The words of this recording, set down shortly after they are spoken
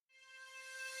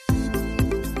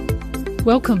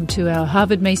Welcome to our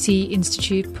Harvard Macy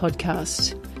Institute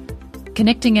podcast,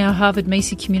 connecting our Harvard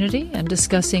Macy community and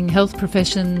discussing health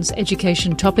professions,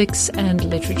 education topics and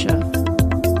literature.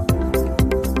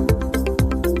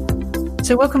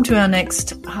 So welcome to our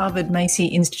next Harvard Macy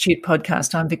Institute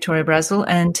podcast. I'm Victoria Brazel,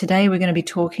 and today we're going to be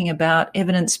talking about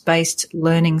evidence-based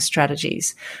learning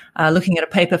strategies, looking at a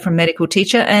paper from Medical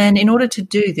Teacher. And in order to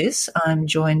do this, I'm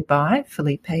joined by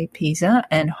Felipe Pisa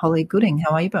and Holly Gooding.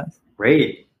 How are you both?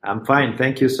 Great. I'm fine.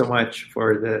 Thank you so much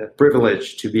for the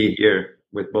privilege to be here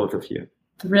with both of you.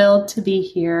 Thrilled to be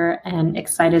here and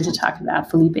excited to talk about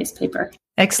Felipe's paper.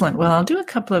 Excellent. Well, I'll do a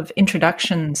couple of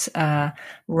introductions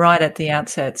right at the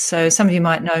outset. So some of you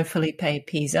might know Felipe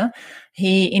Pisa.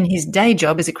 He, in his day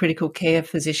job, is a critical care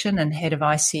physician and head of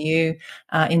ICU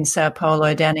in Sao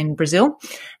Paulo down in Brazil.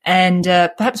 And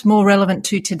perhaps more relevant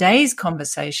to today's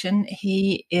conversation,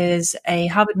 he is a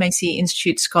Harvard Macy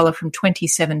Institute scholar from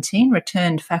 2017,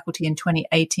 returned faculty in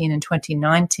 2018 and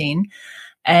 2019.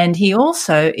 And he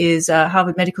also is a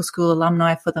Harvard Medical School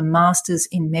alumni for the Masters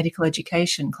in Medical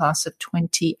Education class of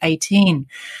 2018.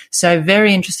 So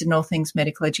very interested in all things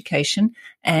medical education.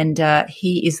 And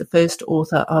he is the first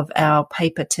author of our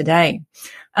paper today.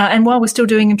 And while we're still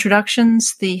doing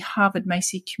introductions, the Harvard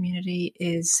Macy community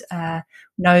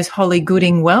knows Holly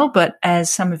Gooding well, but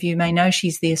as some of you may know,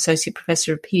 she's the Associate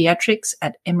Professor of Pediatrics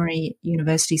at Emory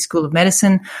University School of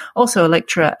Medicine, also a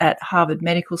lecturer at Harvard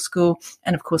Medical School,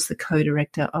 and of course the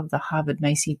co-director of the Harvard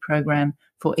Macy Program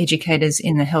for Educators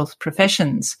in the Health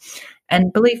Professions.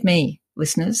 And believe me,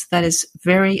 listeners, that is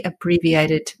very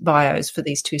abbreviated bios for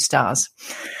these two stars.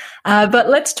 But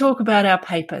let's talk about our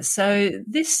paper. So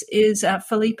this is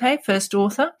Felipe, first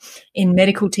author in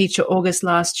Medical Teacher August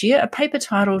last year, a paper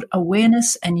titled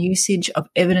Awareness and Usage of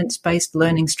Evidence-Based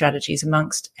Learning Strategies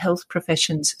Amongst Health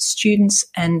Professions, Students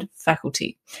and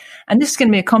Faculty. And this is going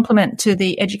to be a complement to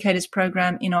the Educators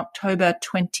Program in October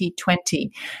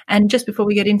 2020. And just before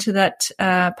we get into that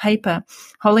paper,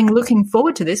 Holly, looking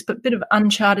forward to this, but a bit of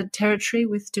uncharted territory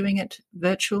with doing it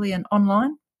virtually and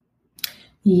online.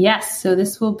 Yes, so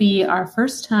this will be our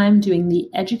first time doing the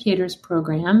Educators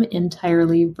Program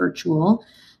entirely virtual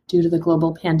due to the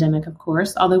global pandemic, of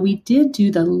course, although we did do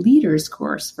the Leaders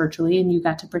course virtually, and you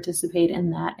got to participate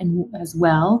in that as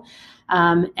well.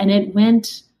 And it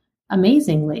went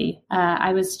amazingly.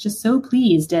 I was just so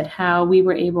pleased at how we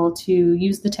were able to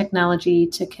use the technology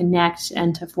to connect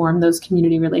and to form those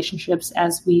community relationships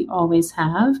as we always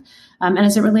have. And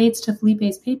as it relates to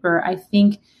Felipe's paper, I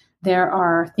think there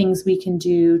are things we can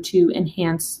do to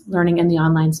enhance learning in the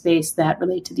online space that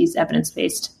relate to these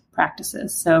evidence-based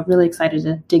practices. So really excited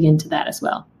to dig into that as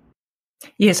well.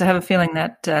 Yes, I have a feeling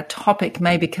that topic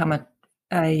may become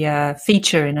a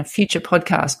feature in a future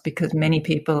podcast because many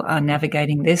people are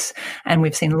navigating this, and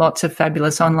we've seen lots of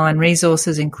fabulous online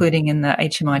resources, including in the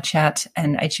HMI chat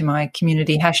and HMI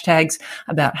community hashtags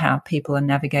about how people are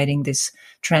navigating this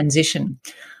transition.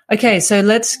 Okay, so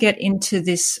let's get into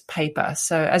this paper.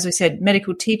 So as we said,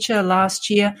 Medical Teacher last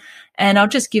year, and I'll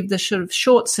just give the sort of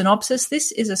short synopsis.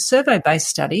 This is a survey-based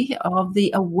study of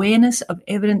the awareness of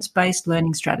evidence-based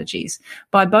learning strategies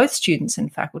by both students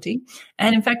and faculty.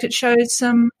 And in fact, it shows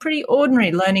some pretty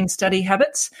ordinary learning study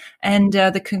habits. And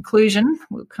the conclusion,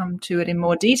 we'll come to it in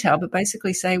more detail, but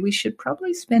basically say we should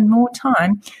probably spend more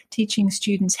time teaching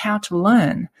students how to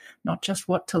learn, not just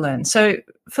what to learn. So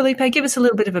Felipe, give us a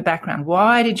little bit of a background.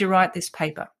 Why did you write this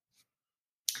paper?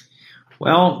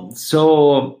 Well,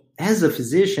 so as a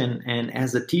physician and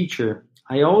as a teacher,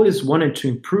 I always wanted to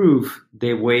improve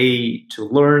the way to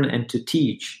learn and to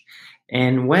teach.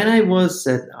 And when I was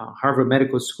at Harvard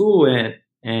Medical School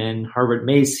and Harvard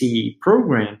Macy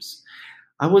programs,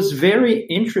 I was very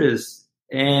interested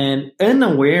and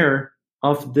unaware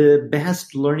of the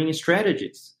best learning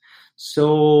strategies.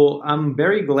 So I'm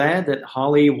very glad that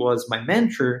Holly was my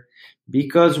mentor,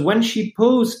 because when she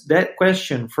posed that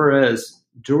question for us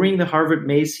during the Harvard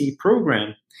Macy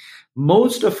program,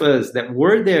 most of us that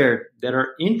were there that are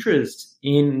interested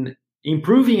in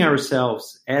improving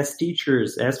ourselves as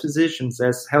teachers, as physicians,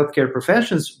 as healthcare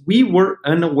professions, we were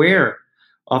unaware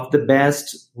of the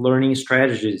best learning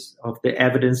strategies, of the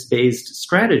evidence-based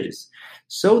strategies.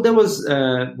 So that was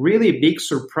really a big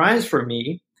surprise for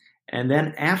me. And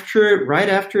then right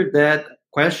after that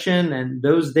question and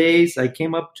those days, I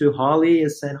came up to Holly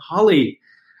and said, Holly,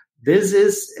 this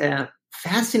is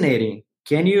fascinating.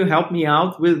 Can you help me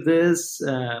out with this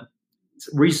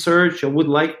research? I would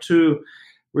like to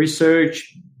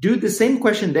do the same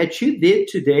question that you did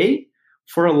today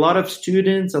for a lot of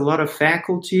students, a lot of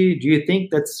faculty. Do you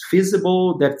think that's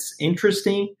feasible? That's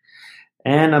interesting?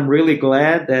 And I'm really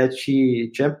glad that she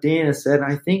jumped in and said,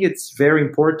 I think it's very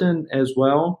important as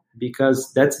well.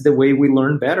 because that's the way we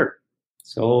learn better.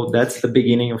 So that's the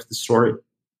beginning of the story.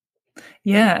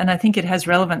 Yeah, and I think it has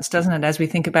relevance, doesn't it, as we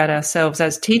think about ourselves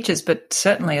as teachers, but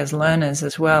certainly as learners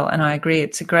as well. And I agree,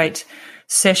 it's a great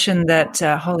session that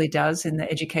Holly does in the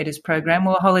Educators Program.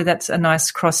 Well, Holly, that's a nice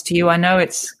cross to you. I know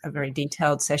it's a very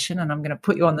detailed session, and I'm going to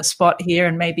put you on the spot here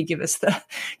and maybe give us the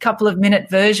couple of minute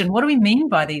version. What do we mean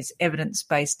by these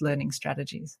evidence-based learning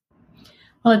strategies?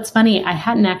 Well, it's funny. I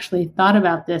hadn't actually thought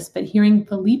about this, but hearing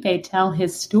Felipe tell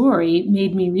his story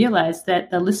made me realize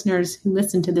that the listeners who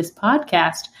listen to this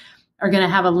podcast are going to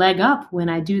have a leg up when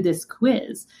I do this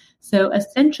quiz. So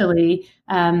essentially,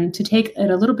 to take it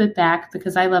a little bit back,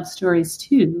 because I love stories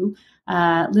too,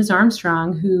 Liz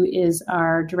Armstrong, who is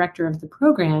our director of the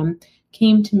program,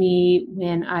 came to me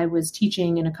when I was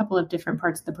teaching in a couple of different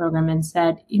parts of the program and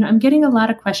said, I'm getting a lot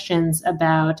of questions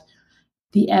about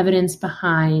the evidence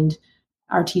behind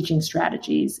our teaching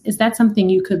strategies. Is that something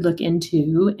you could look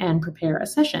into and prepare a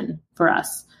session for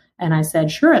us? And I said,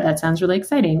 sure, that sounds really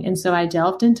exciting. And so I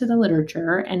delved into the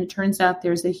literature, and it turns out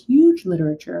there's a huge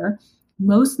literature,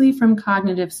 mostly from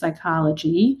cognitive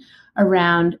psychology,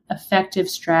 around effective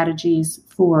strategies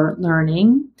for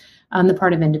learning on the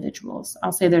part of individuals.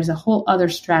 I'll say there's a whole other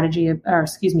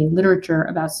literature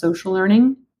about social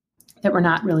learning that we're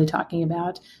not really talking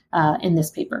about in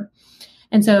this paper.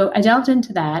 And so I delved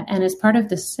into that. And as part of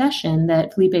the session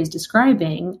that Felipe is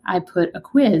describing, I put a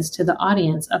quiz to the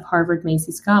audience of Harvard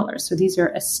Macy scholars. So these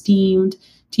are esteemed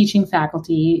teaching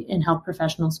faculty in health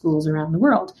professional schools around the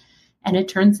world. And it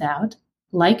turns out,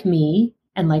 like me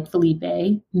and like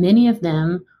Felipe, many of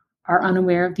them are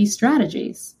unaware of these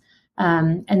strategies.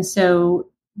 And so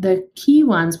the key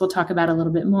ones we'll talk about a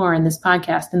little bit more in this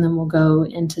podcast, and then we'll go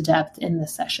into depth in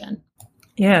this session.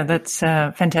 Yeah, that's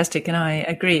fantastic, and I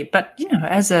agree. But,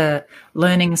 as a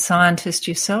learning scientist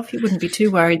yourself, you wouldn't be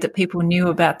too worried that people knew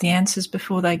about the answers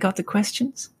before they got the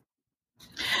questions?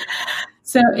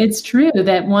 So it's true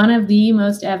that one of the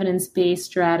most evidence-based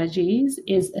strategies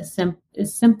is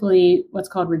simply what's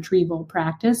called retrieval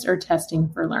practice or testing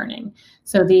for learning.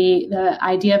 So the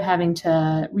idea of having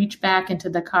to reach back into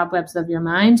the cobwebs of your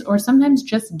minds, or sometimes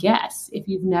just guess if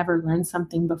you've never learned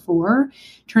something before,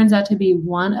 turns out to be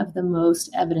one of the most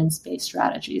evidence-based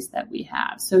strategies that we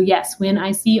have. So yes, when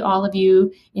I see all of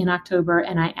you in October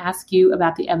and I ask you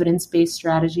about the evidence-based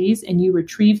strategies and you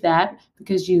retrieve that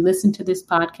because you listen to this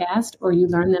podcast or you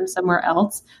learn them somewhere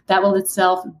else, that will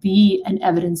itself be an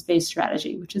evidence-based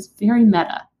strategy, which is very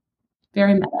meta,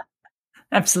 very meta.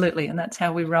 Absolutely, and that's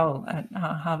how we roll at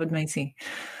Harvard Macy.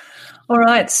 All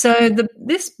right, so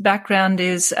this background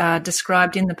is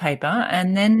described in the paper,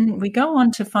 and then we go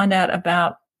on to find out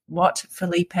about what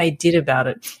Felipe did about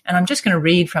it. And I'm just going to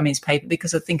read from his paper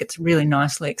because I think it's really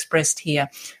nicely expressed here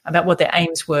about what their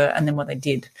aims were and then what they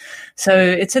did. So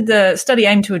it said the study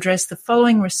aimed to address the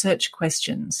following research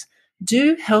questions.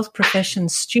 Do health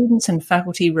professions, students and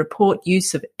faculty report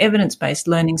use of evidence-based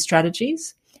learning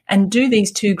strategies? And do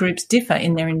these two groups differ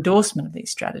in their endorsement of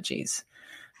these strategies?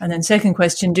 And then second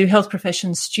question, do health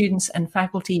professions, students and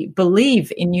faculty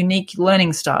believe in unique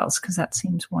learning styles? Because that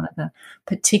seems one of the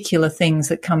particular things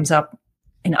that comes up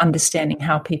in understanding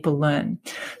how people learn.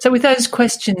 So with those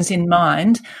questions in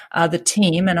mind, the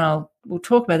team, and we'll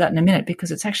talk about that in a minute because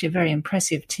it's actually a very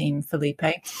impressive team, Felipe,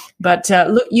 but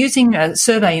using a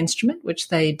survey instrument, which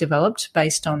they developed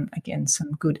based on, again,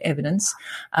 some good evidence,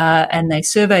 and they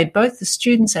surveyed both the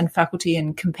students and faculty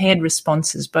and compared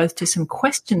responses both to some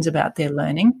questions about their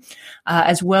learning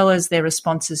as well as their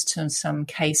responses to some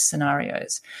case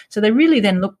scenarios. So they really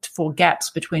then looked for gaps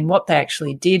between what they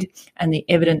actually did and the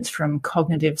evidence from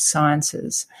cognitive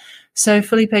sciences. So,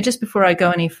 Felipe, just before I go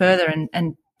any further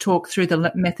and talk through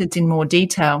the methods in more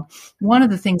detail, one of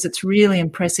the things that's really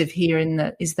impressive here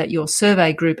is that your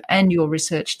survey group and your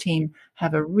research team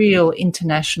have a real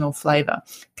international flavour,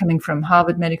 coming from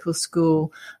Harvard Medical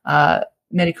School,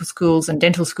 medical schools and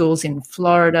dental schools in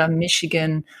Florida,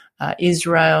 Michigan,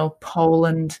 Israel,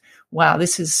 Poland. Wow,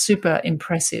 this is super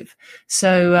impressive.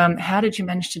 So how did you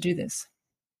manage to do this?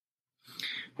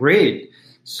 Great.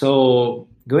 So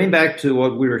going back to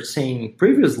what we were saying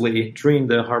previously during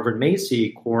the Harvard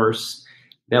Macy course,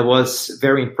 that was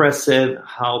very impressive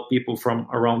how people from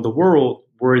around the world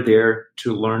were there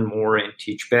to learn more and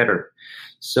teach better.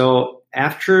 So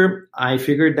after I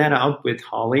figured that out with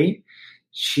Holly,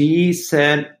 she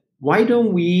said, why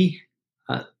don't we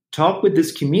talk with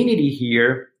this community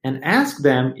here and ask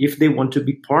them if they want to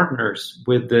be partners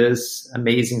with this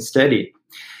amazing study?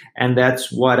 And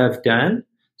that's what I've done.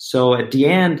 So at the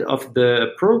end of the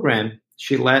program,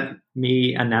 she let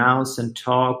me announce and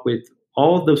talk with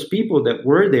all of those people that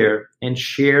were there and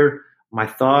share my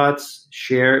thoughts,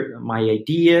 share my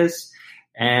ideas.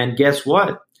 And guess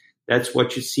what? That's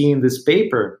what you see in this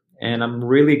paper. And I'm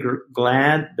really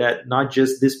glad that not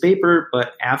just this paper,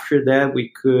 but after that,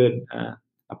 we could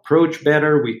approach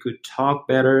better, we could talk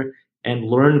better, and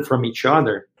learn from each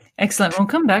other. Excellent. We'll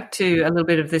come back to a little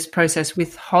bit of this process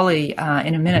with Holly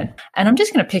in a minute. And I'm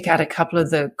just going to pick out a couple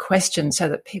of the questions so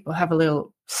that people have a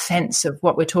little sense of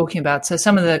what we're talking about. So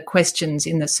some of the questions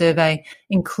in the survey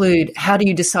include, how do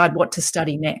you decide what to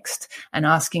study next? And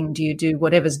asking, do you do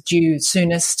whatever's due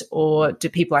soonest, or do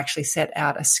people actually set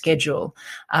out a schedule?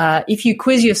 If you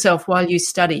quiz yourself while you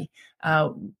study,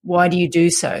 why do you do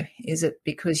so? Is it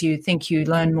because you think you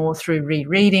learn more through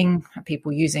rereading? Are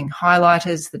people using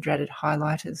highlighters, the dreaded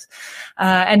highlighters?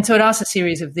 And so it asks a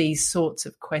series of these sorts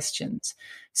of questions.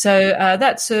 So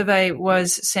that survey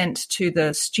was sent to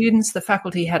the students. The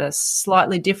faculty had a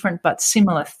slightly different but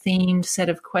similar themed set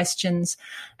of questions.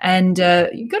 And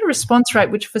you got a response rate,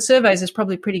 which for surveys is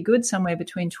probably pretty good, somewhere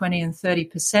between 20 and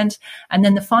 30%. And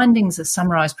then the findings are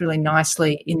summarised really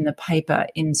nicely in the paper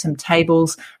in some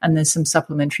tables, and there's some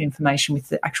supplementary information with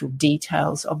the actual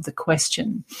details of the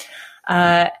question.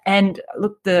 And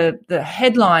look, the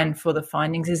headline for the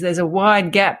findings is there's a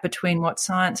wide gap between what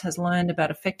science has learned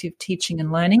about effective teaching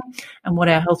and learning and what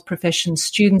our health profession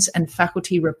students and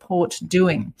faculty report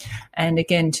doing. And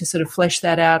again, to sort of flesh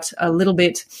that out a little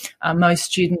bit, most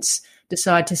students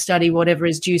decide to study whatever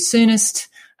is due soonest.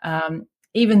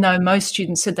 Even though most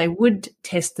students said they would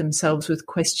test themselves with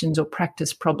questions or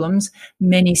practice problems,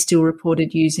 many still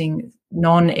reported using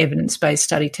non-evidence-based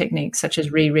study techniques such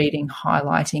as rereading,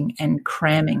 highlighting, and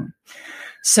cramming.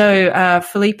 So,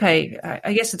 Felipe,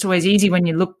 I guess it's always easy when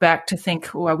you look back to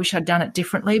think, oh, I wish I'd done it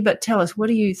differently. But tell us, what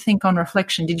do you think on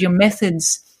reflection? Did your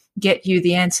methods get you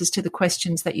the answers to the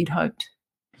questions that you'd hoped?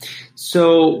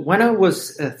 So when I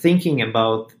was thinking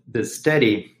about the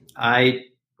study, I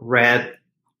read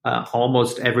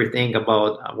almost everything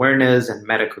about awareness and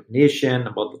metacognition,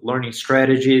 about the learning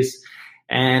strategies.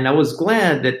 And I was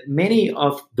glad that many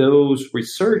of those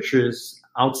researchers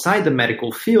outside the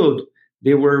medical field,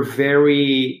 they were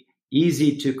very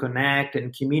easy to connect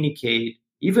and communicate.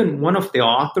 Even one of the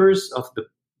authors of the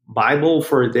Bible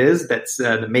for this, that's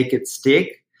the Make It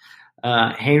Stick,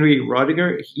 Henry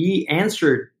Rodiger, he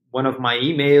answered one of my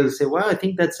emails and said, well, I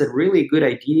think that's a really good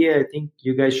idea. I think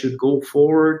you guys should go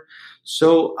forward.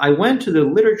 So I went to the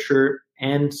literature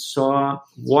and saw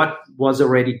what was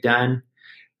already done.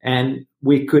 And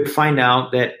we could find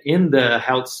out that in the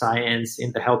health science,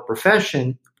 in the health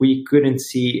profession, we couldn't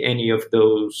see any of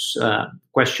those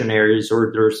questionnaires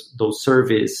or those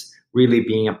surveys really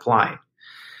being applied.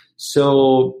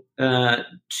 So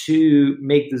to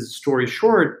make this story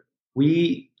short,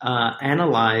 we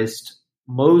analyzed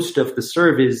most of the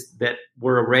surveys that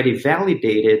were already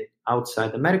validated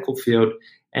outside the medical field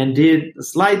and did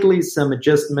slightly some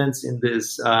adjustments in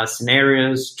these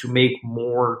scenarios to make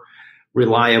more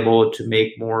reliable, to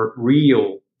make more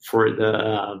real for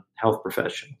the health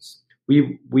professionals.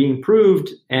 We improved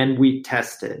and we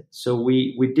tested. So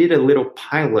we did a little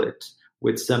pilot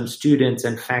with some students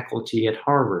and faculty at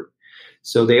Harvard.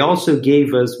 So they also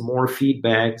gave us more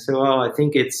feedback. So I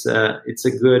think it's a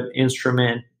good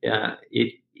instrument.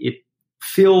 It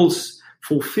fulfills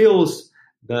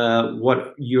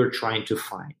what you're trying to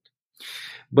find.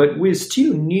 But we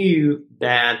still knew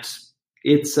that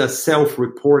it's a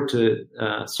self-reported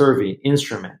survey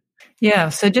instrument. Yeah,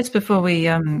 so just before we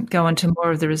go on to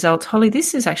more of the results, Holly,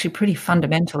 this is actually pretty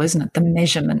fundamental, isn't it? The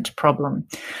measurement problem.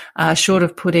 Short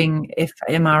of putting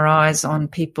fMRIs on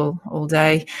people all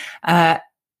day,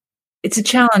 it's a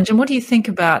challenge. And what do you think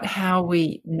about how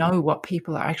we know what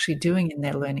people are actually doing in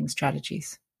their learning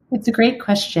strategies? It's a great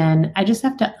question. I just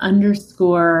have to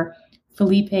underscore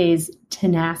Felipe's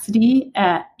tenacity.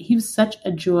 He was such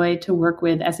a joy to work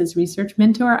with as his research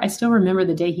mentor. I still remember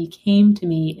the day he came to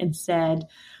me and said,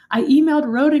 I emailed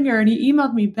Rodinger and he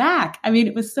emailed me back. I mean,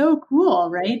 it was so cool,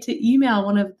 right? To email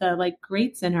one of the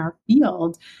greats in our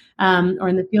field or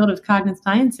in the field of cognitive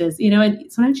sciences,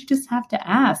 and sometimes you just have to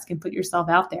ask and put yourself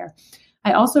out there.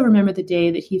 I also remember the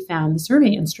day that he found the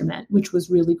survey instrument, which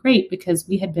was really great because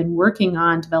we had been working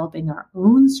on developing our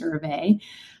own survey.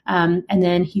 And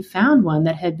then he found one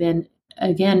that had been,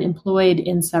 again, employed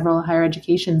in several higher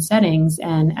education settings.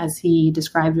 And as he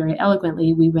described very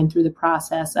eloquently, we went through the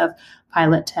process of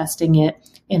pilot testing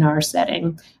it in our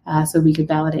setting so we could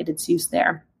validate its use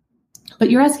there. But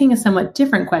you're asking a somewhat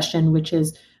different question, which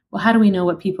is, well, how do we know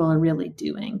what people are really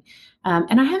doing?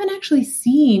 And I haven't actually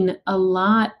seen a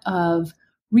lot of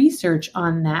research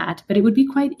on that, but it would be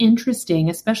quite interesting,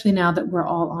 especially now that we're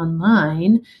all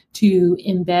online, to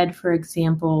embed, for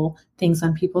example, things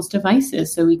on people's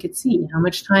devices so we could see how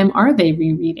much time are they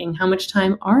rereading, how much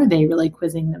time are they really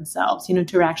quizzing themselves,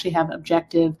 to actually have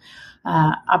objective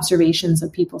observations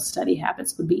of people's study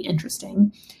habits would be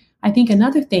interesting. I think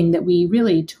another thing that we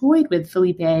really toyed with,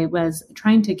 Felipe, was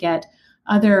trying to get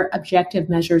other objective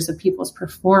measures of people's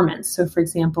performance. So, for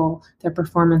example, their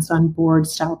performance on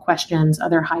board-style questions,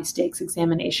 other high-stakes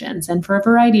examinations. And for a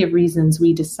variety of reasons,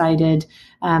 we decided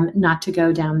not to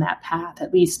go down that path,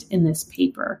 at least in this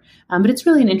paper. But it's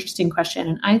really an interesting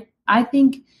question. And I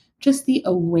think just the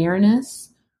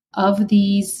awareness of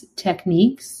these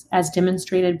techniques, as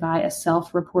demonstrated by a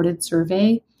self-reported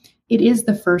survey, it is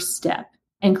the first step.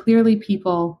 And clearly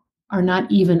people are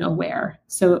not even aware.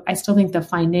 So I still think the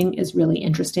finding is really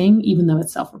interesting, even though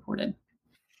it's self-reported.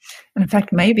 And in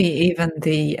fact, maybe even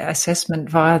the assessment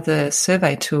via the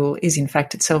survey tool is in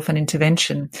fact itself an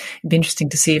intervention. It'd be interesting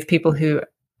to see if people who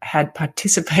had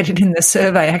participated in the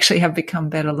survey actually have become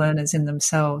better learners in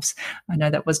themselves. I know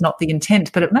that was not the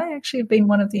intent, but it may actually have been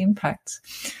one of the impacts.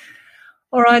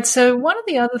 All right, so one of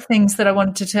the other things that I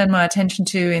wanted to turn my attention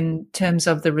to in terms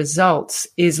of the results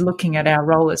is looking at our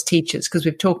role as teachers, because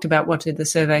we've talked about what did the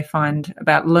survey find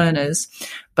about learners,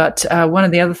 but one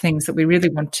of the other things that we really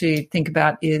want to think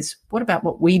about is what about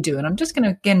what we do? And I'm just going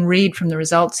to again read from the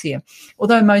results here.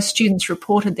 Although most students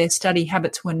reported their study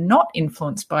habits were not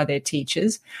influenced by their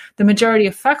teachers, the majority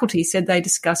of faculty said they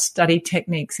discussed study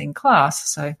techniques in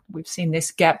class. So we've seen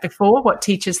this gap before, what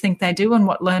teachers think they do and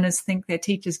what learners think their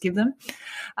teachers give them.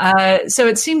 So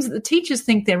it seems that the teachers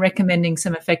think they're recommending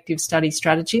some effective study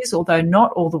strategies, although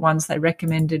not all the ones they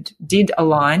recommended did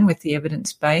align with the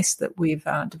evidence base that we've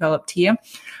developed here.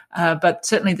 But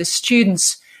certainly the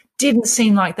students didn't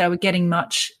seem like they were getting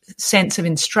much sense of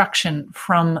instruction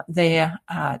from their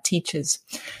teachers.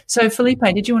 So Felipe,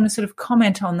 did you want to sort of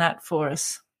comment on that for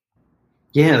us?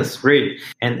 Yes, great.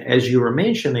 And as you were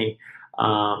mentioning,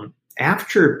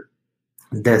 after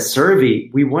the survey,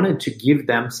 we wanted to give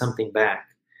them something back.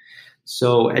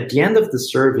 So at the end of the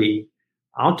survey,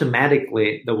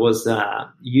 automatically there was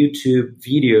a YouTube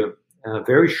video,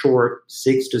 very short,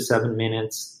 6 to 7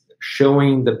 minutes,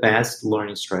 showing the best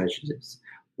learning strategies.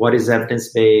 What is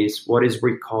evidence-based? What is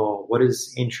recall? What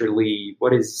is interleave?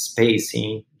 What is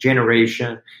spacing?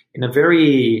 Generation? In a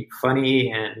very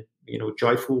funny and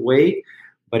joyful way,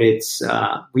 but it's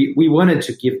we wanted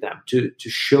to give them to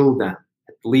show them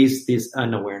at least this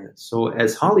unawareness. So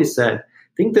as Holly said,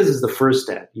 I think this is the first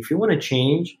step. If you want to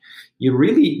change, you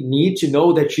really need to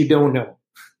know that you don't know.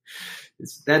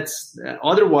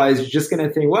 Otherwise you're just going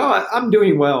to think, well, I'm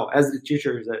doing well, as the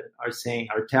teachers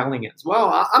are telling us.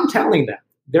 Well, I'm telling them.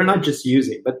 They're not just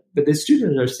using, but the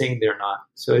students are saying they're not.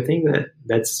 So I think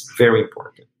that's very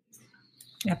important.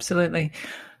 Absolutely.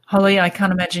 Holly, I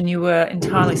can't imagine you were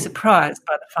entirely surprised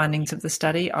by the findings of the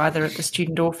study, either at the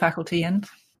student or faculty end.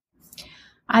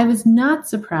 I was not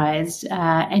surprised,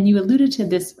 and you alluded to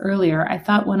this earlier. I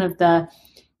thought one of the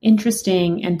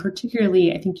interesting and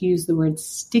particularly, I think you used the word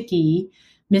sticky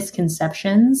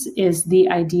misconceptions is the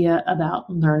idea about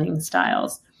learning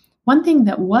styles. One thing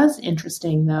that was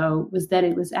interesting, though, was that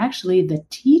it was actually the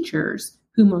teachers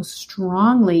who most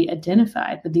strongly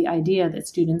identified with the idea that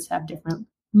students have different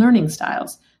learning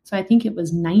styles. So I think it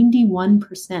was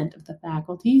 91% of the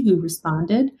faculty who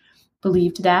responded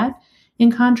believed that,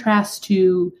 in contrast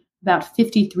to about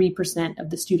 53% of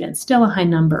the students, still a high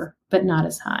number, but not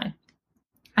as high.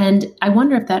 And I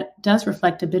wonder if that does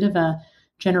reflect a bit of a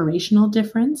generational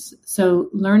difference. So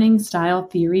learning style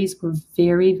theories were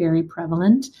very, very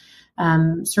prevalent,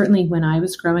 certainly when I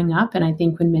was growing up. And I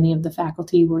think when many of the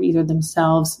faculty were either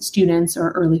themselves students or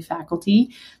early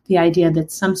faculty, the idea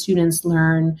that some students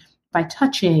learn by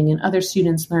touching and other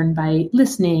students learn by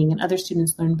listening and other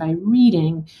students learn by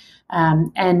reading.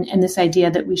 And this idea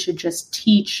that we should just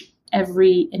teach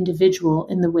every individual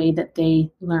in the way that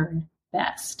they learn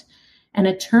best. And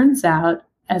it turns out,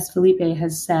 as Felipe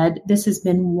has said, this has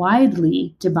been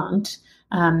widely debunked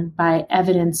by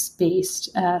evidence-based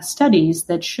studies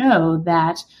that show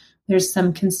that there's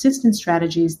some consistent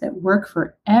strategies that work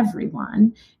for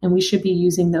everyone, and we should be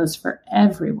using those for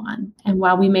everyone. And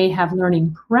while we may have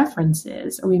learning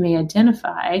preferences, or we may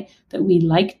identify that we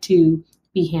like to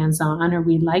be hands-on or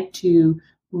we like to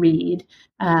read,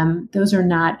 those are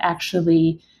not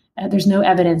actually, there's no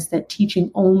evidence that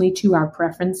teaching only to our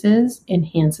preferences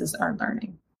enhances our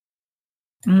learning.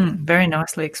 Very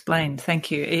nicely explained.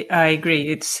 Thank you. I agree.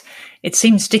 It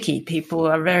seems sticky. People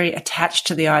are very attached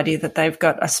to the idea that they've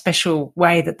got a special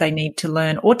way that they need to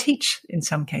learn or teach in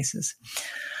some cases.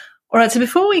 All right, so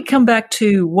before we come back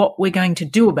to what we're going to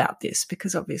do about this,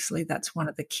 because obviously that's one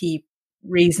of the key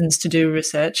reasons to do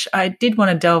research, I did want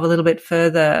to delve a little bit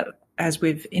further. As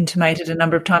we've intimated a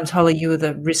number of times, Holly, you are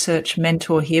the research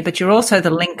mentor here, but you're also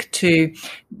the link to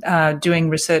doing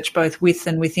research both with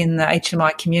and within the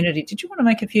HMI community. Did you want to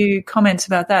make a few comments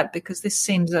about that? Because this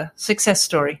seems a success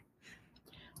story.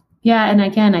 Yeah, and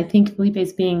again, I think Felipe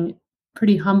is being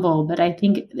pretty humble, but I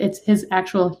think it's his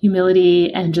actual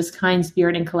humility and just kind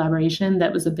spirit and collaboration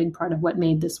that was a big part of what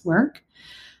made this work.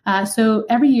 So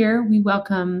every year we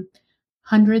welcome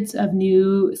hundreds of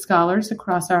new scholars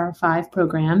across our 5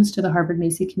 programs to the Harvard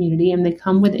Macy community, and they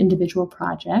come with individual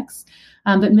projects.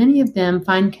 But many of them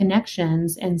find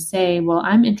connections and say, well,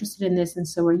 I'm interested in this, and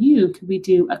so are you. Could we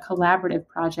do a collaborative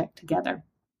project together?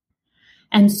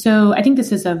 And so I think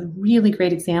this is a really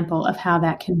great example of how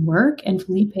that can work. And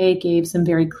Felipe gave some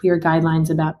very clear guidelines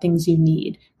about things you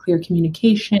need: clear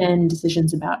communication,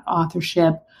 decisions about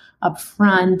authorship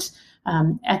upfront,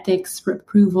 ethics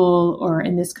approval, or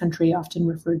in this country often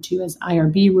referred to as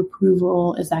IRB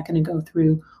approval. Is that going to go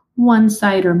through one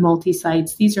site or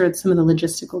multi-sites? These are some of the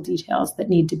logistical details that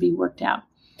need to be worked out.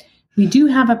 We do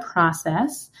have a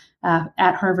process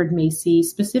at Harvard Macy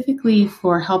specifically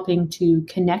for helping to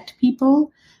connect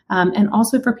people and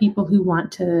also for people who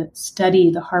want to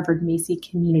study the Harvard Macy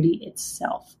community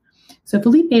itself. So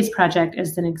Felipe's project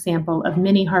is an example of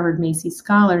many Harvard Macy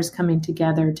scholars coming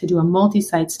together to do a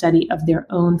multi-site study of their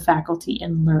own faculty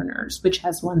and learners, which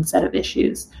has one set of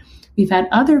issues. We've had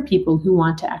other people who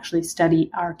want to actually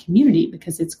study our community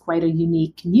because it's quite a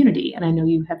unique community. And I know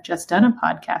you have just done a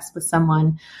podcast with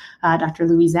someone, Dr.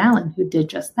 Louise Allen, who did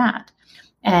just that.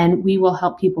 And we will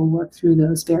help people work through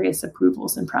those various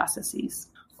approvals and processes.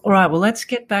 All right, well, let's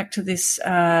get back to this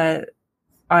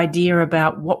idea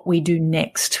about what we do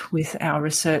next with our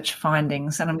research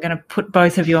findings. And I'm going to put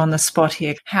both of you on the spot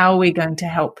here. How are we going to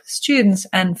help students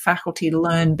and faculty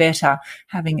learn better,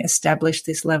 having established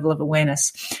this level of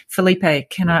awareness? Felipe,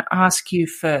 can I ask you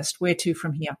first, where to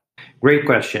from here? Great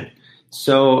question.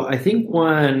 So I think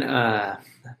one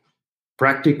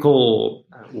practical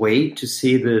way to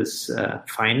see these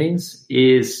findings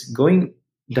is going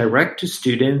direct to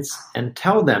students and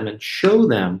tell them and show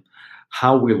them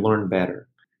how we learn better.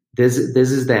 This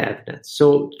is the evidence.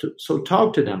 So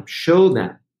talk to them, show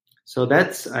them. So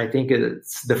that's, I think,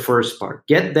 it's the first part.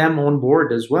 Get them on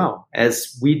board as well,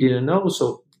 as we didn't know,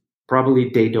 so probably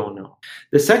they don't know.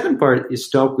 The second part is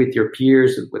talk with your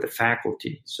peers, with the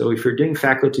faculty. So if you're doing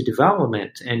faculty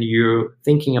development and you're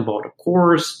thinking about a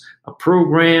course, a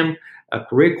program, a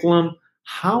curriculum,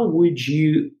 how would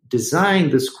you design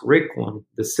this curriculum,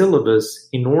 the syllabus,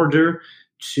 in order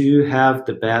to have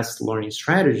the best learning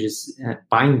strategies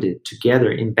binded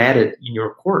together, embedded in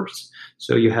your course?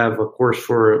 So you have a course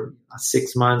for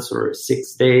 6 months or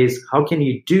 6 days. How can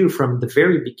you do from the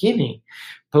very beginning,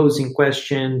 posing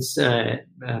questions,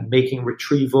 making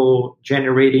retrieval,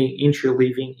 generating,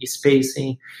 interleaving,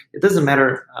 spacing? It doesn't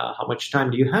matter how much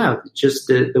time you have, it's just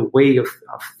the way of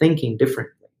thinking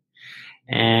differently.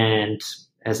 And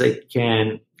as I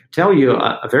can tell you,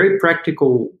 a very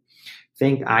practical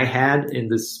thing I had in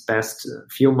this past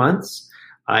few months,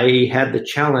 I had the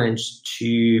challenge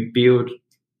to build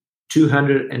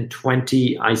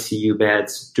 220 ICU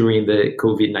beds during the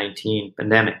COVID-19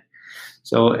 pandemic.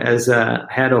 So as a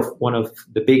head of one of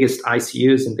the biggest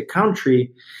ICUs in the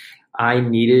country, I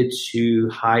needed to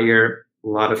hire a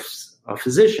lot of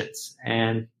physicians,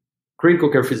 and critical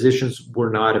care physicians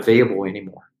were not available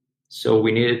anymore. So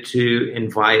we needed to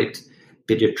invite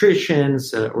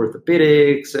pediatricians,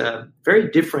 orthopedics, very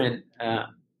different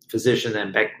physicians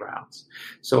and backgrounds.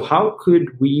 So how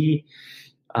could we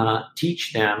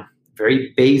teach them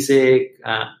very basic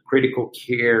critical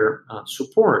care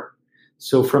support?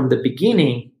 So from the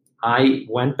beginning, I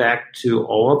went back to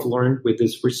all I've learned with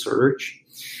this research,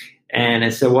 and I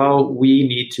said, well, we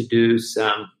need to do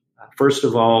some, first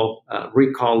of all,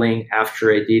 recalling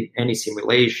after I did any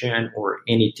simulation or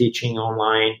any teaching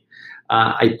online.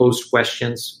 I post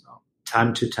questions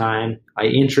time to time. I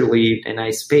interleaved and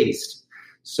I spaced.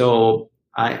 So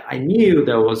I knew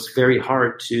that was very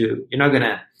hard to, you're not going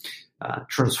to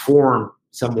transform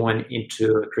someone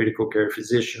into a critical care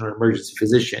physician or emergency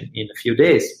physician in a few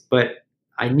days. But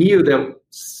I knew that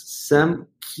some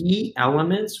key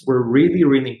elements were really,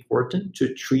 really important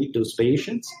to treat those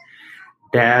patients.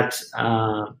 That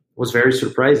was very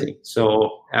surprising.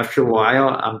 So after a while,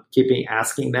 I'm keeping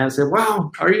asking them. I said, "Wow,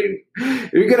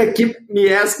 you're going to keep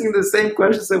me asking the same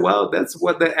questions?" I said, "Well, that's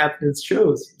what the evidence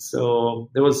shows." So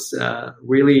that was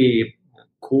really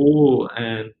cool,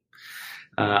 and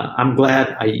I'm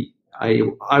glad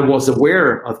I was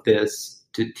aware of this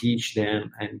to teach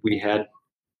them, and we had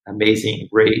amazing,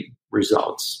 great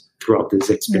results throughout this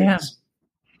experience. Yeah.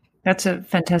 That's a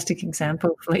fantastic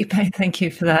example, Felipe. Thank you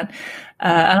for that.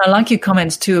 And I like your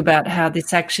comments too about how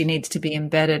this actually needs to be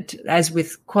embedded. As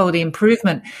with quality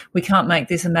improvement, we can't make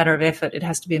this a matter of effort. It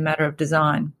has to be a matter of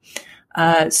design.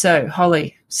 So,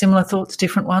 Holly, similar thoughts,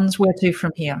 different ones? Where to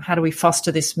from here? How do we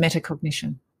foster this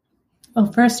metacognition?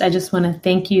 Well, first, I just want to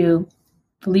thank you,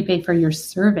 Felipe, for your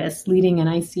service leading an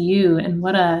ICU, and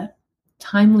what a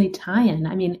timely tie-in.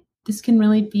 I mean, this can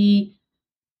really be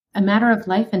a matter of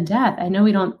life and death. I know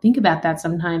we don't think about that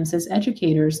sometimes as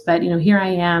educators, but here I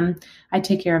am. I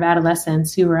take care of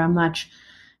adolescents who are a much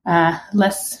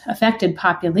less affected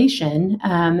population,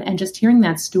 and just hearing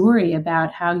that story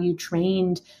about how you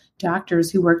trained doctors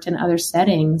who worked in other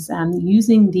settings,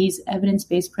 using these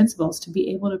evidence-based principles to be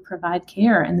able to provide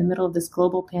care in the middle of this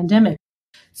global pandemic.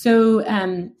 So,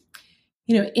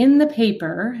 in the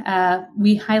paper,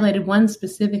 we highlighted one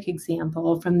specific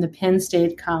example from the Penn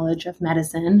State College of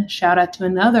Medicine. Shout out to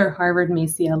another Harvard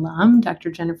Macy alum, Dr.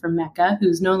 Jennifer Mecca,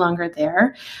 who's no longer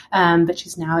there, but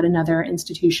she's now at another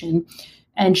institution.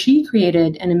 And she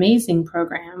created an amazing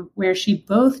program where she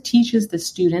both teaches the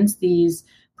students these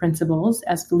principles,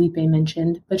 as Felipe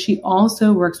mentioned, but she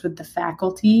also works with the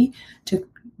faculty to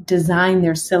design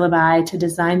their syllabi, to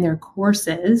design their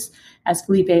courses, as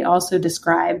Felipe also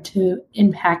described, to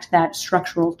impact that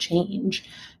structural change.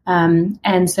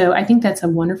 And so I think that's a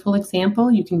wonderful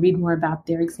example. You can read more about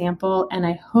their example, and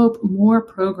I hope more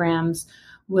programs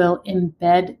will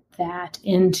embed that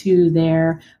into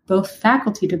their both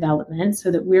faculty development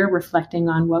so that we're reflecting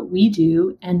on what we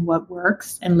do and what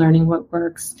works and learning what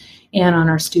works, and on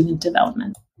our student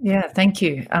development. Yeah, thank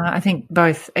you. I think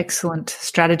both excellent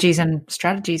strategies and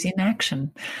strategies in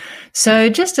action. So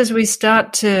just as we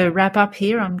start to wrap up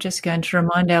here, I'm just going to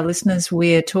remind our listeners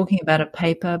we're talking about a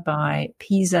paper by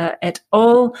Pisa et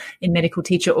al. In Medical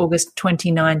Teacher August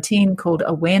 2019 called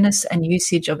Awareness and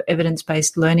Usage of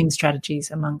Evidence-Based Learning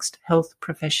Strategies Amongst Health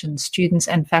Profession Students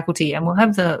and Faculty. And we'll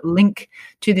have the link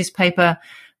to this paper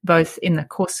both in the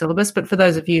course syllabus, but for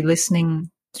those of you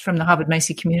listening from the Harvard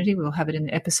Macy community, we'll have it in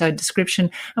the episode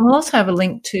description. And we'll also have a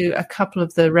link to a couple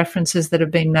of the references that have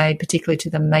been made, particularly to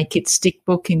the Make It Stick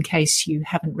book, in case you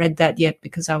haven't read that yet,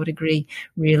 because I would agree,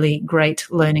 really great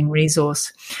learning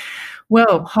resource.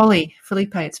 Well, Holly,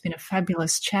 Felipe, it's been a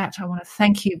fabulous chat. I want to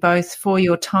thank you both for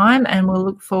your time, and we'll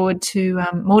look forward to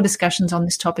more discussions on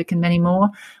this topic and many more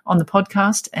on the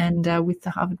podcast and with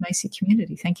the Harvard Macy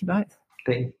community. Thank you both.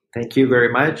 Thank you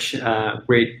very much.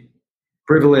 Great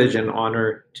privilege and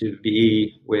honor to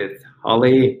be with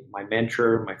Holly, my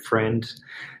mentor, my friend,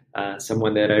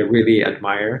 someone that I really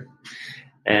admire.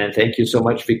 And thank you so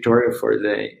much, Victoria, for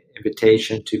the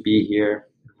invitation to be here.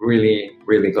 Really,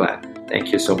 really glad.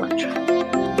 Thank you so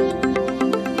much.